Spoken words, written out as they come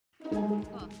Cool.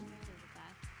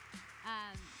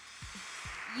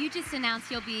 You just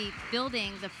announced you'll be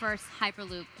building the first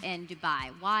Hyperloop in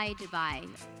Dubai. Why Dubai?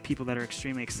 People that are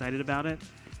extremely excited about it,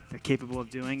 they're capable of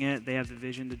doing it, they have the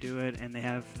vision to do it, and they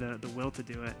have the will to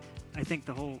do it. I think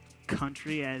the whole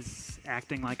country is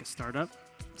acting like a startup.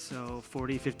 So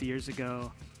 40, 50 years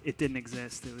ago, it didn't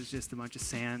exist. It was just a bunch of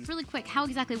sand. Really quick, how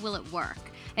exactly will it work?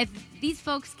 If these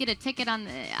folks get a ticket on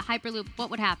the Hyperloop, what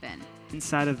would happen?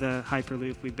 Inside of the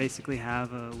Hyperloop, we basically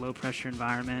have a low-pressure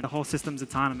environment. The whole system's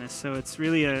autonomous, so it's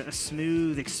really a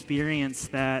smooth experience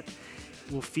that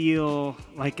will feel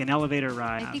like an elevator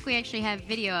ride. I think we actually have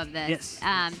video of this.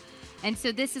 Yes. And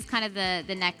so this is kind of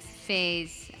the next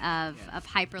phase of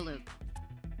Hyperloop.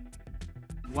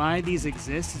 Why these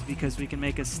exist is because we can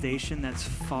make a station that's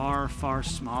far, far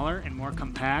smaller and more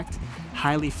compact,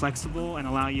 highly flexible, and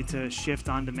allow you to shift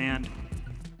on demand.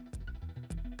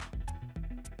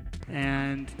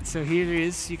 And so here it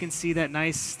is. You can see that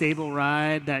nice stable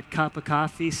ride, that cup of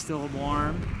coffee still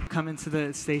warm. Come into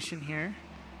the station here.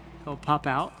 It'll pop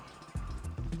out.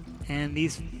 And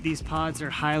these pods are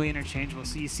highly interchangeable.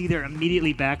 So you see they're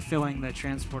immediately backfilling the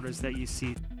transporters that you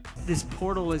see. This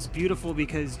portal is beautiful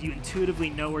because you intuitively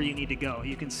know where you need to go.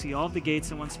 You can see all the gates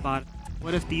in one spot.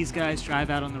 What if these guys drive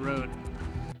out on the road?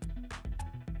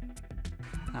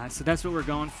 So that's what we're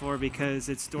going for because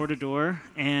it's door to door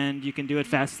and you can do it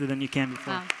faster than you can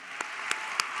before. Wow.